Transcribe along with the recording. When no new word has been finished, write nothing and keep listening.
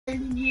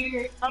in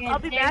here. I'll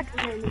be back.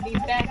 We'll be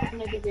back with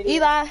another video.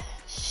 Eli,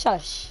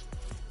 shush.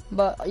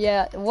 But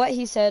yeah, what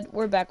he said,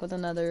 we're back with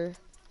another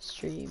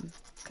stream.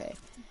 Okay.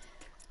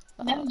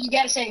 Now you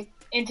gotta say,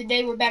 and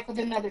today we're back with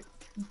another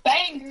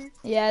banger.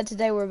 Yeah,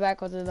 today we're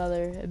back with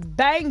another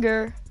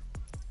banger.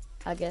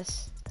 I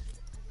guess.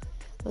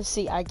 Let's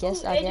see. I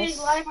guess. AJ's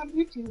live on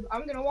YouTube.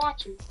 I'm gonna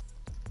watch it.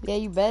 Yeah,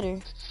 you better.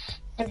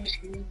 I'm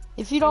just kidding.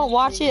 If you don't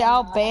watch it,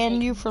 I'll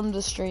ban you from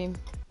the stream.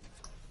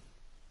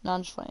 No,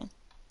 I'm just playing.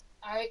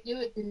 Alright, do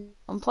it then.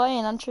 I'm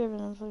playing. I'm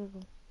tripping. I'm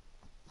tripping.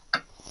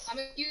 I'm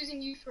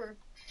accusing you for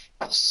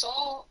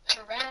assault,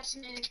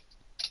 harassment.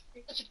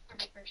 You're such a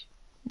perfect person.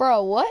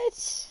 Bro,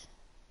 what?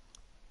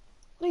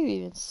 What are you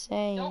even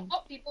saying? Don't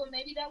help people, and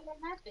maybe that won't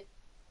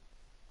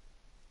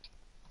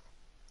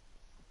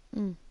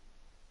happen.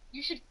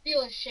 You should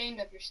feel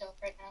ashamed of yourself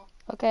right now.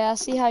 Okay, I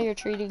see how you're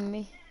treating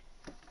me.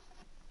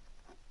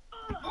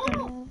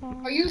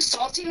 Are you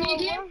assaulting me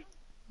again?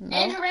 No.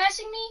 And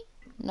harassing me?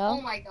 No.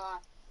 Oh my god.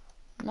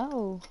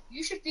 No.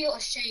 You should feel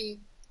ashamed,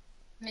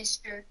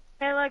 mister.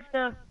 Hey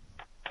Alexa,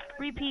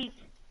 repeat.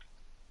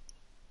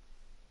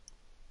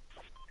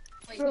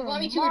 Wait, you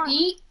want me to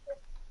repeat?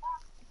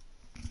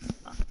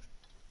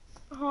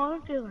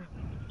 I'm feeling.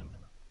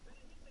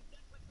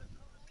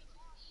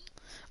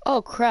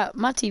 Oh crap,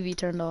 my TV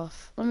turned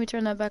off. Let me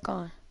turn that back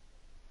on.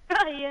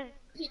 Yeah.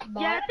 Yeah,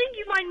 I think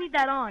you might need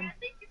that on.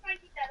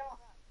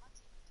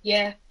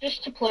 Yeah,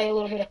 just to play a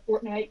little bit of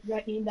Fortnite, you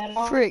might need that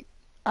on. Frick,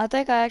 I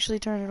think I actually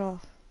turned it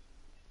off.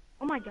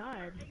 Oh my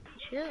god.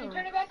 Chill.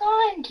 Turn it back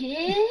on,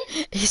 kid.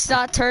 It's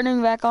not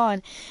turning back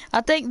on.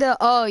 I think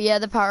oh yeah,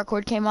 the power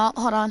cord came out.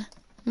 Hold on.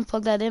 Let me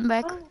plug that in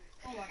back. Oh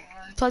my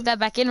god. Plug that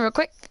back in real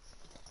quick.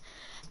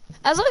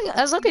 As long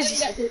as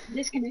You got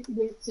disconnected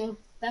it, so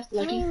that's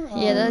lucky.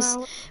 yeah, that's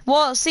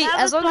well. See,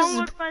 as long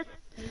as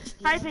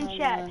Type in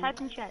chat.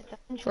 Type in chat.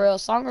 for real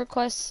song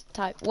requests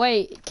type.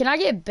 Wait, can I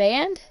get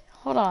banned?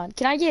 Hold on.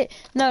 Can I get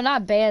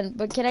not banned,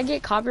 but can I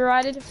get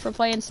copyrighted for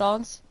playing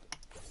songs?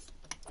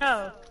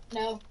 No.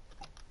 No.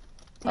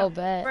 Oh,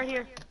 bet. Right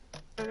here.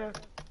 Okay.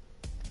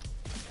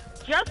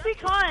 Just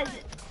because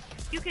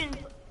you can,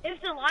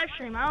 it's a live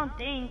stream. I don't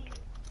think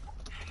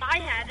I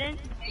haven't.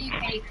 You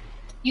can't.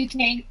 You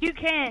can't. You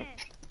can't.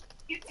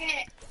 You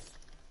can't.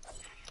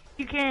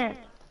 You can't.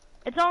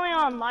 It's only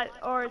on live,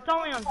 or it's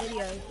only on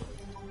videos.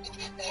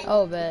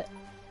 Oh, bet.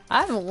 I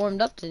haven't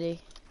warmed up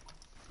today.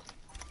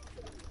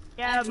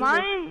 Yeah,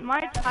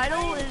 my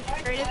title is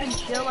creative and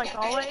chill like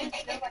always.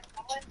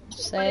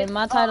 Same.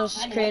 My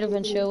title's creative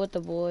and chill with the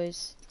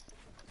boys.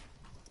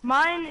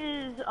 Mine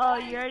is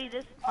you ready?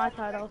 This is my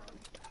title.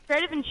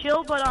 Creative and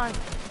chill, but on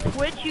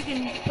Twitch you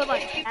can put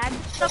like tags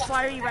and stuff.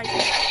 Why are you right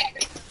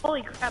there?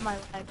 Holy crap, my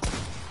leg.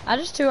 I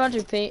just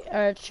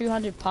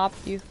 200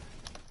 popped you.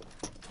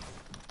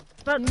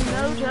 But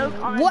no joke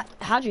on What?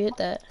 How'd you hit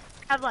that?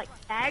 have like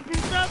tags and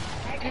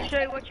stuff to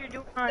show you what you're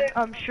doing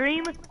on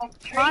stream.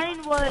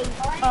 Mine was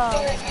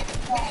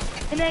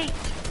innate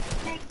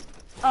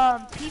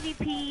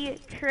PvP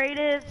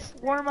creative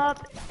warm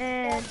up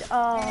and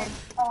I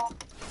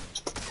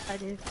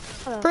did.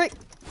 Frick.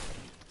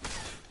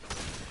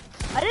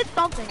 I did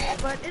something,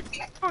 but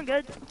it's going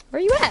good.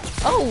 Where you at?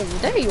 Oh,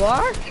 there you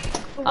are.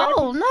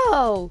 Oh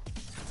no.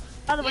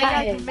 By the way,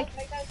 guys,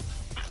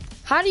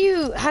 How do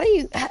you?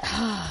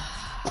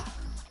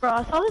 bro,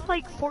 I saw this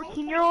like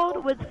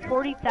 14-year-old with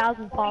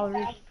 40,000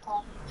 followers.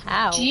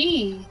 How?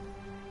 Gee.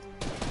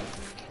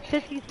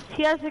 Cause he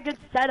has a good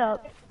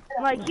setup.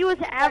 Like he was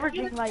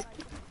averaging like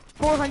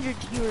 400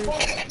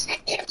 viewers.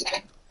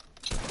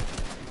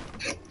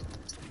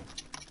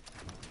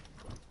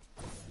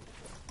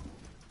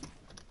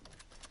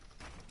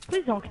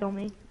 Please don't kill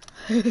me.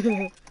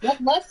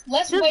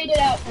 Let's wait it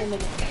out for a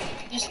minute.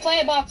 Just play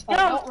a box fight,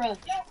 don't run.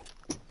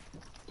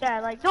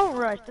 Yeah, like don't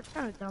rush. That's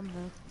kind of dumb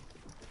though.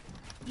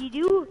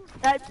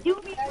 That do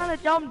be kind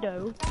of dumb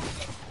though.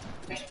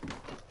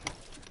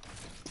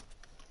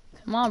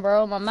 Come on,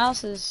 bro. My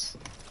mouse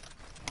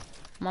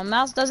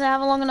doesn't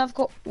have a long enough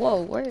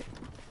whoa, where?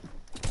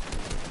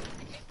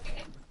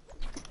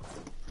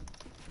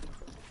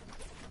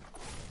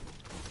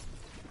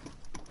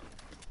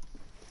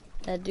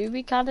 That do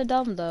be kind of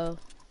dumb though.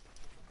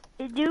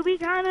 It do be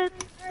kind of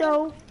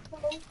so.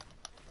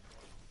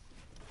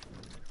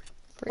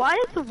 Why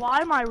does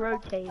my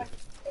rotate?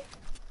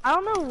 I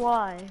don't know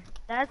why.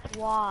 That's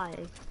why.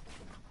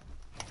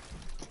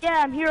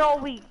 Yeah, I'm here all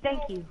week.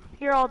 Thank you.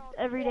 Here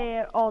every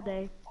day, all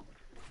day.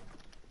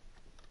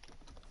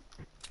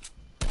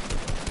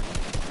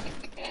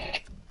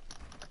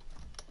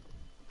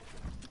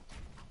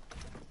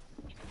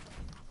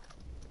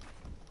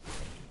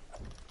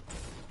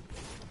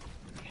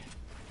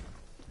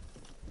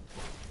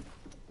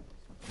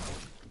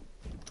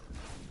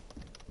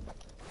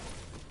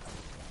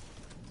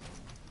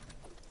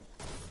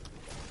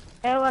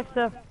 Hey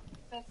Alexa,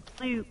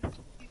 loop.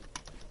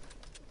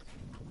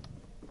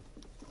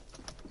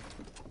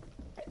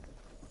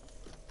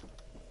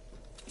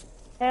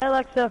 Hey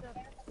Alexa,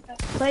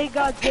 play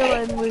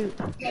Godzilla and loop.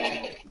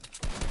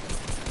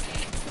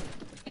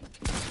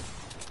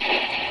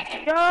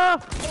 Go!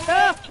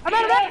 I'm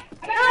out of mats!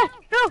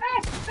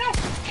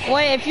 No!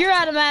 Wait, if you're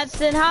out of mats,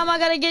 then how am I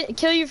gonna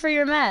kill you for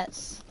your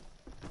mats?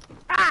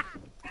 Ah!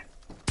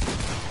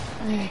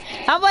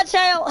 How much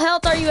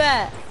health are you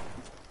at?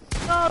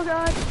 Oh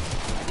god.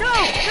 No,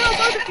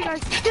 both of you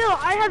guys. Still,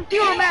 I have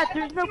 0 mats.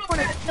 There's no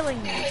point of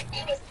killing me.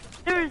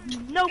 There is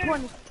no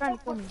point of trying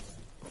to kill me.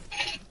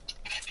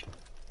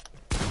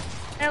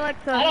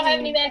 Alexa, I don't have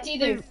any mats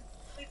either.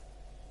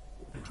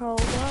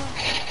 Hold on.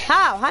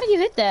 How? How do you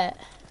hit that?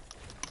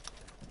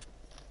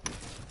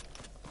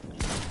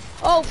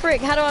 Oh frick,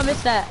 how do I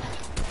miss that?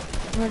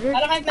 I don't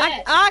have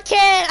mats. I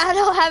can't! I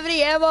don't have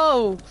any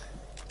ammo!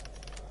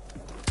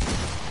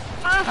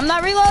 I'm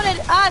not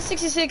reloaded!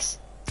 66!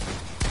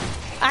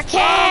 I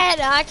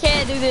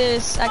can't do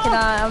this. I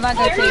cannot, I'm not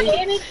gonna kill you.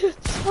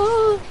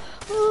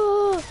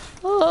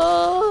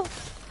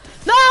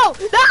 No,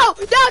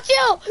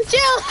 chill,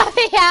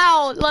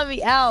 let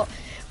me out.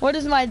 What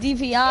is my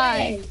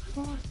DPI?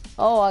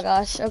 Oh my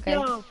gosh, okay.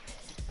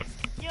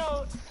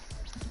 Yo,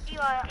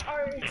 Eli,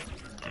 our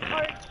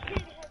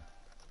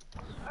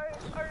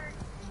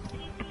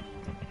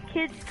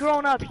kid's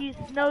grown up. He's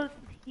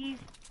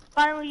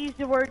finally used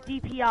the word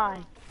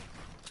DPI.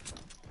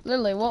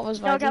 Literally, what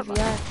was my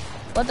DPI?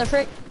 What the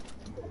frick?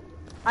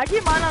 I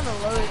keep mine on the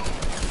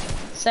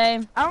lowest.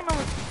 Same. I don't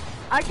know.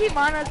 I keep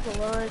mine as the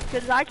lowest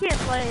because I can't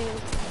play.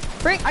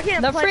 Frick! I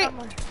can't play.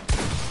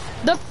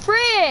 The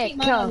frick!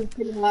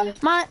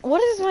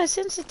 What is my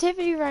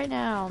sensitivity right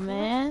now,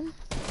 man?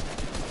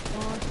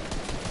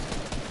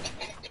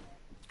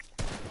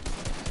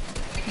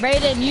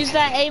 Brayden, use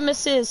that aim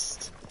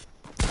assist.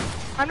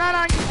 I'm not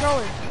on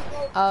controller.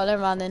 Oh,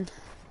 never mind then.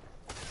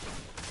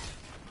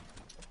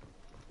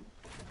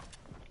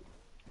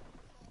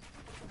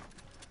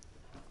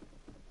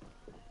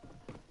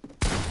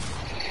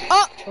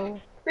 Oh!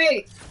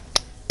 Great.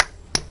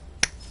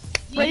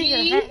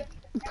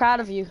 I'm proud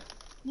of you.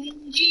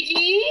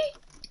 GG.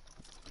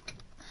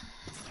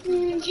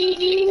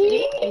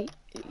 GG.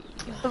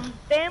 Some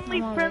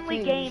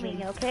family-friendly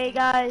gaming, okay,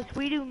 guys?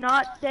 We do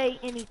not say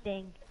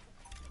anything.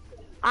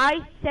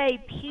 I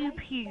say pew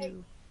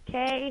pew,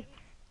 okay?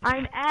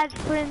 I'm as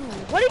friendly.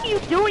 What are you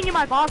doing in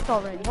my box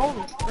already?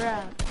 Holy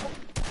crap.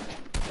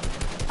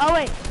 Oh,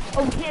 wait.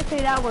 Oh, we can't say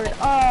that word.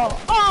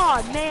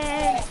 Oh,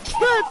 man.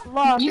 Good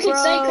luck, You can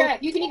bro. say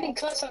crap. You can even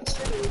cuss on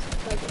streams.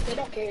 Like, they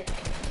don't care.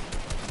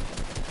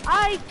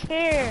 I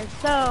care,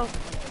 so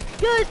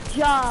good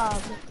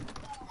job.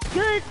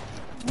 Good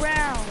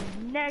round.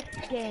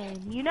 Next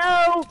game, you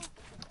know?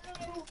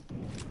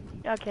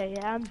 Okay,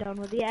 yeah, I'm done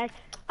with the act.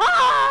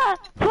 Ah!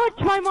 Punch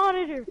my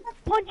monitor!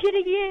 Punch it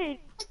again!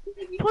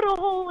 Put a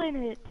hole in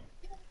it!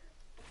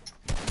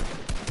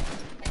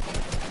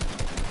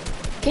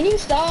 Can you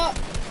stop?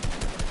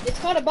 It's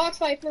called a box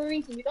fight for a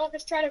reason. You don't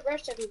just try to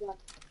rush everyone.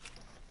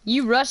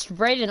 You rushed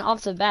Brayden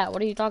off the bat.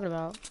 What are you talking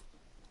about?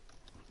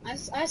 I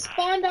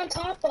spawned on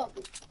top of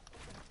him.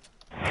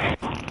 I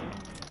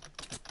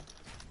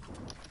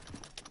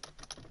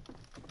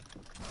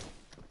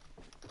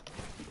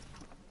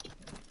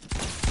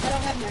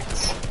don't have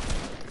mats.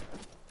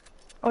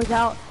 Oh, he's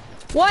out.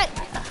 What?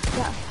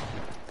 Yeah.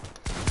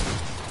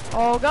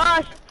 Oh,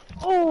 gosh.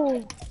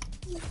 Oh.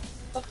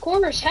 Of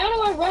course. How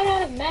do I run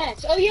out of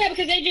mats? Oh, yeah,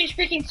 because they just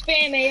freaking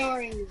spam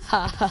ARing.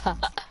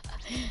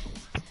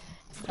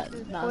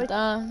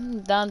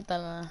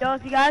 Yo,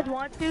 if you guys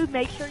want to,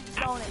 make sure you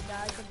donate,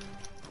 guys.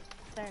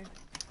 There.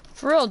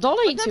 For real,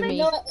 donate to me.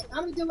 You know what?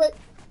 I'm gonna do it.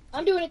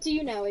 I'm doing it to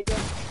you now, AJ.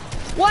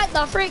 What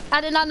the frick?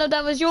 I did not know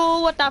that was you.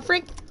 What the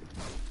frick?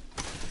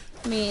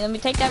 Let me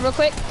take that real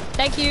quick.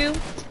 Thank you.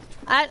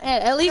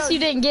 At least you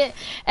didn't get.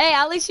 Hey,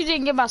 at least you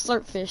didn't get my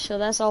slurp fish. So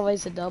that's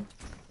always a dub.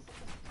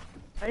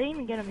 I didn't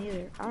even get him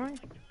either. I don't.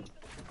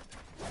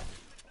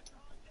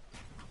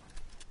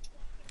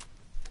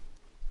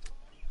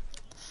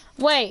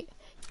 Wait,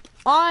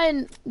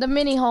 on the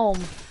mini home,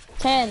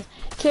 10.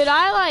 Can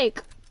I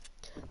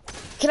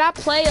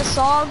play a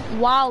song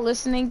while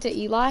listening to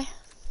Eli?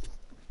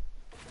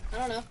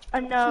 I don't know.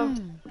 No,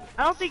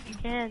 I don't think you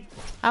can.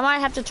 I might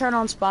have to turn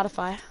on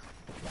Spotify.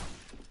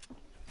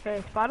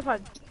 Okay,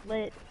 Spotify's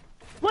lit.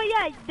 Well,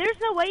 yeah, there's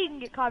no way you can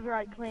get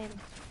copyright claimed.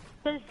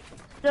 Cause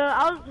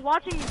I was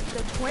watching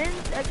the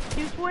twins,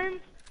 X2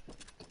 twins,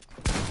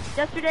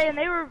 yesterday, and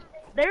they were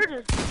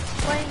just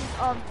playing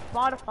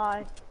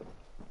Spotify.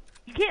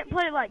 You can't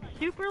play it like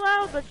super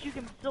loud, but you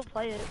can still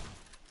play it.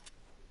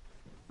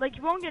 Like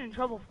you won't get in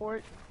trouble for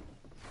it.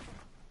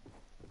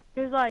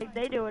 Cause like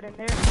they do it and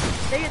they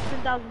get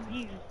 10,000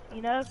 views,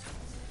 you know?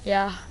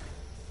 Yeah.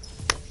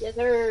 Yes,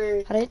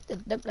 sir. I hit the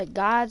dip like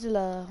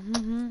Godzilla.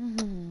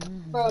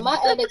 Bro, my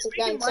edits have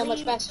gotten so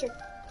much faster.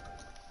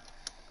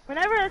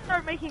 Whenever I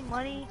start making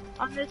money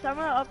on this, I'm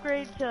gonna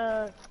upgrade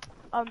to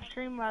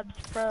Streamlabs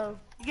Pro.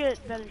 You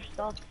get better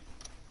stuff.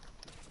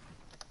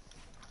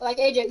 Like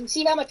AJ, you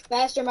see how much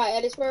faster my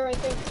edits were right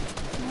there?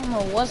 I don't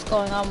know what's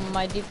going on with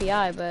my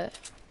DPI, but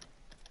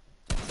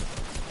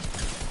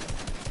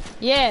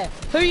yeah.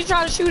 Who you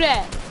trying to shoot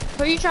at?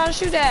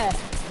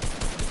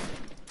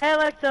 Hey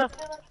Alexa,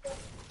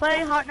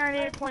 play Hot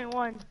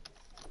 98.1.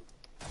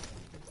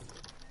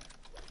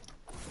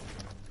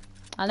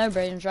 I know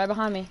Braden's right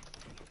behind me.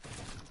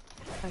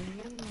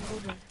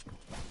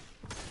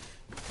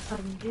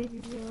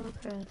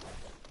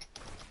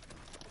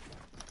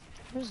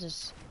 Where's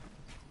this?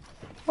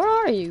 Where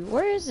are you?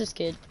 Where is this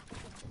kid?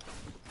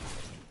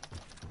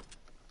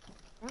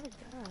 What is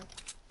that?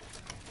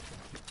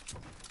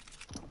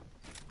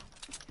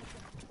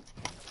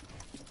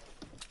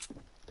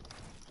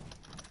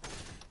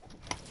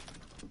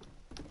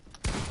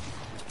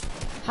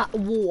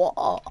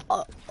 Whoa.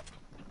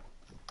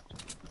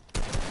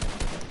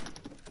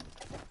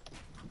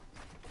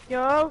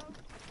 Yo,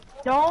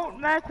 don't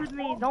mess with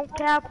me. Don't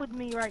cap with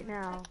me right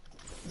now.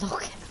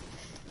 Okay.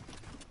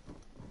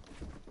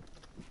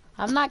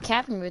 I'm not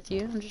capping with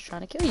you. I'm just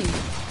trying to kill you.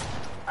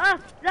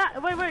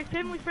 Wait,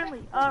 friendly.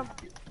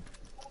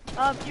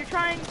 You're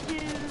trying to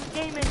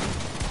game in.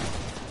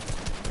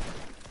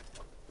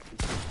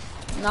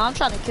 No, I'm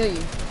trying to kill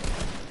you.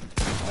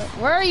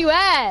 Where are you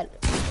at?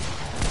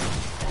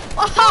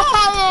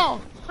 Oh!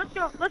 Let's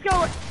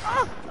go.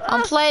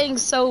 I'm playing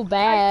so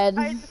bad.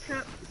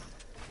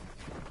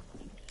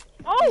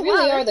 Oh, You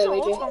really wow, are that's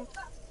though, so AJ. awesome.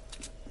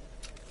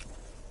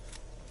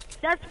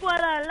 That's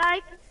what I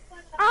like.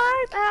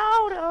 I'm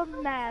out of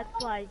math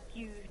like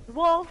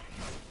usual.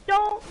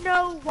 Don't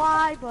know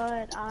why,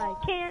 but I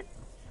can't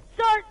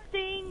start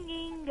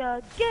singing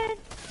again.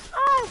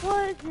 I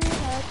was in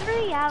a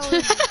 3 hour.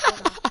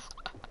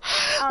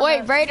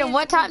 Wait, Brayden,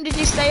 what time did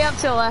you stay up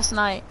till last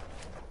night?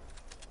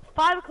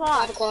 5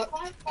 o'clock. 5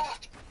 o'clock.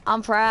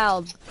 I'm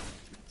proud.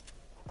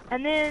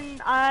 And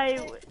then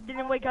I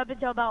didn't wake up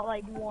until about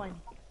like 1.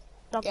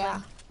 Something.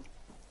 Yeah.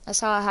 That's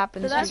how it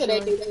happens. So That's what I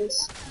usually. do,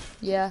 guys.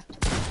 Yeah.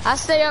 I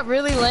stay up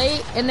really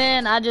late and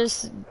then I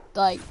just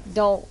like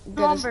don't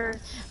Slumber.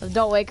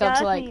 wake up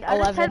till like I just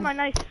 11. had my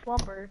nice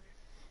slumber.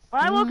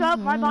 When I woke up,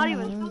 my body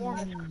was warm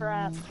as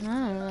crap.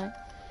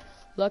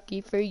 Lucky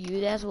for you,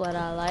 that's what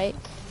I like.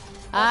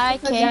 I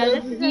Because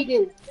can't. you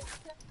overheated.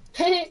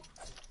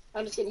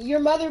 I'm just kidding. Your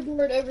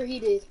motherboard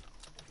overheated.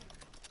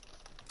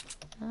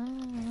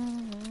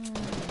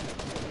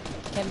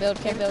 Can't build.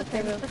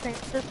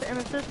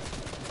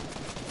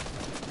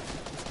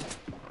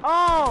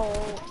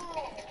 Oh!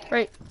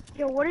 Right.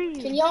 Yo, what are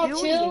you Can y'all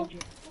doing? chill?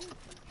 AJ?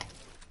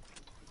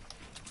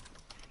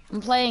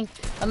 I'm playing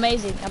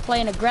amazing. I'm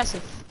playing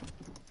aggressive.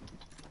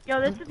 Yo,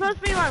 this is supposed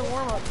to be my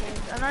warm-up game.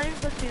 I'm not even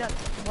supposed to be that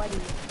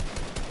sweaty.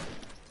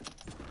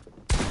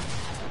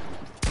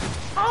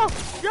 Oh!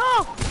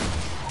 No!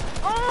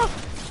 Oh!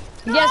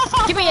 Yes,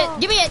 No! give me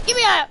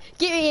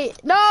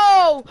it.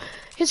 No!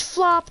 His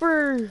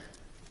flopper.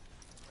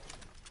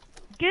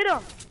 Get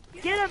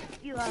him,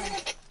 Eli.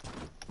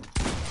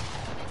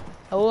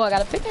 Oh, I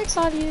got a pickaxe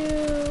on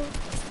you.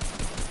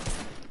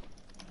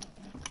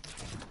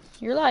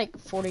 You're like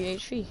 40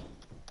 HP.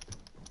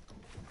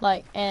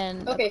 Like,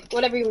 and Okay,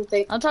 whatever you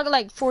think. I'm talking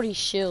like 40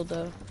 shield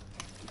though.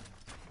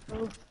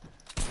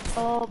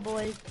 Oh,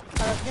 boys.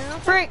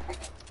 Frick.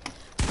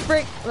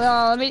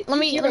 Well, let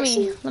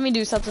me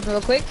do something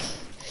real quick.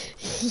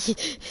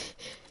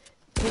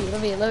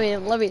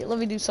 let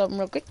me do something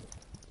real quick.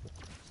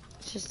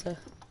 It's just a.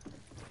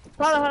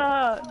 Hold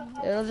on.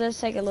 It'll just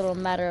take a little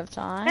matter of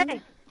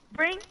time.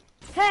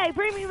 Hey,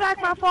 bring me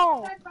back my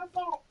phone.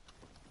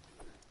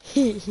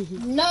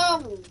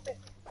 No!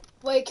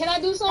 Wait, can I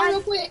do something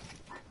real quick?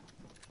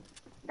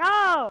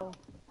 No.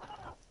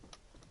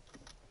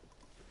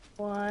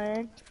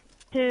 1,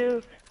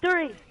 2,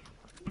 3.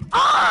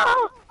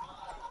 Oh!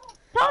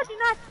 Told you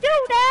not to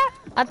do that.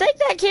 I think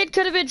that kid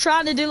could have been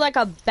trying to do like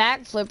a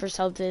backflip or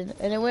something,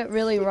 and it went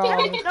really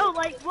wrong. No,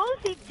 like, what was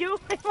he doing?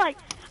 Like,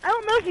 I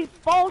don't know if he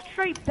falls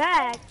straight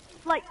back.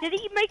 Like, did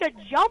he make a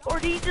jump or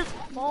did he just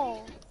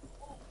fall?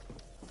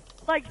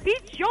 Like, if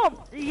he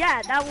jumped,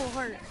 yeah, that will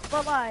hurt.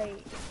 But like,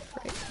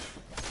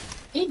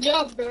 He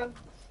jumped, bro.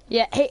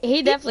 Yeah,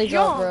 he definitely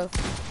jumped, bro.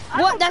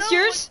 What? That's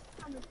yours?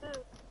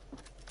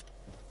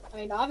 I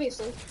mean,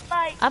 obviously.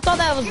 Like, I thought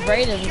that was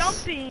Braden's.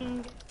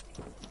 jumping.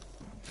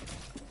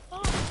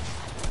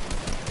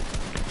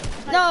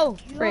 No,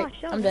 frick,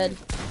 I'm dead.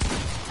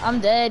 I'm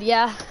dead,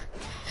 yeah.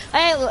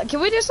 Hey, look, can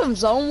we do some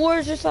zone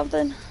wars or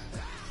something?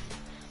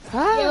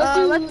 Yeah, let's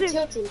do let's do-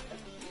 tilted.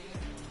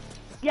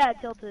 Yeah,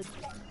 tilted.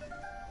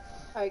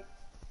 Alright.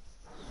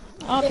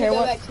 Okay, Go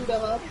what? back to the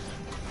hub.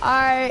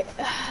 Alright,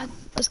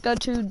 let's go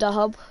to the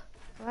hub.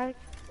 Right.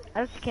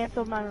 I just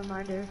canceled my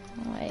reminder.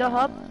 Wait, The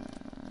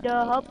hub? The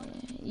hub?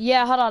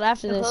 Yeah, hold on,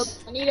 after The this.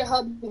 I need a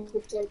hub.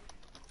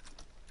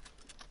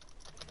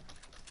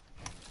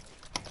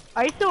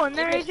 Are you still in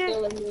there, You're AJ?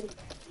 still in there.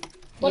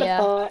 What Yeah.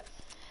 a thought.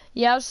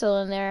 Yeah, I'm still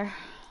in there.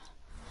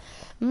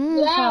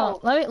 Wow.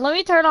 Hold on. Let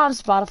me turn on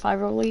Spotify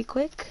really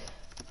quick.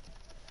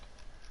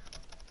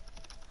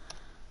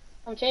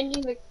 I'm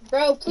changing the.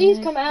 Bro, please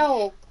come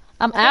out.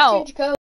 I'm I can't out. change code.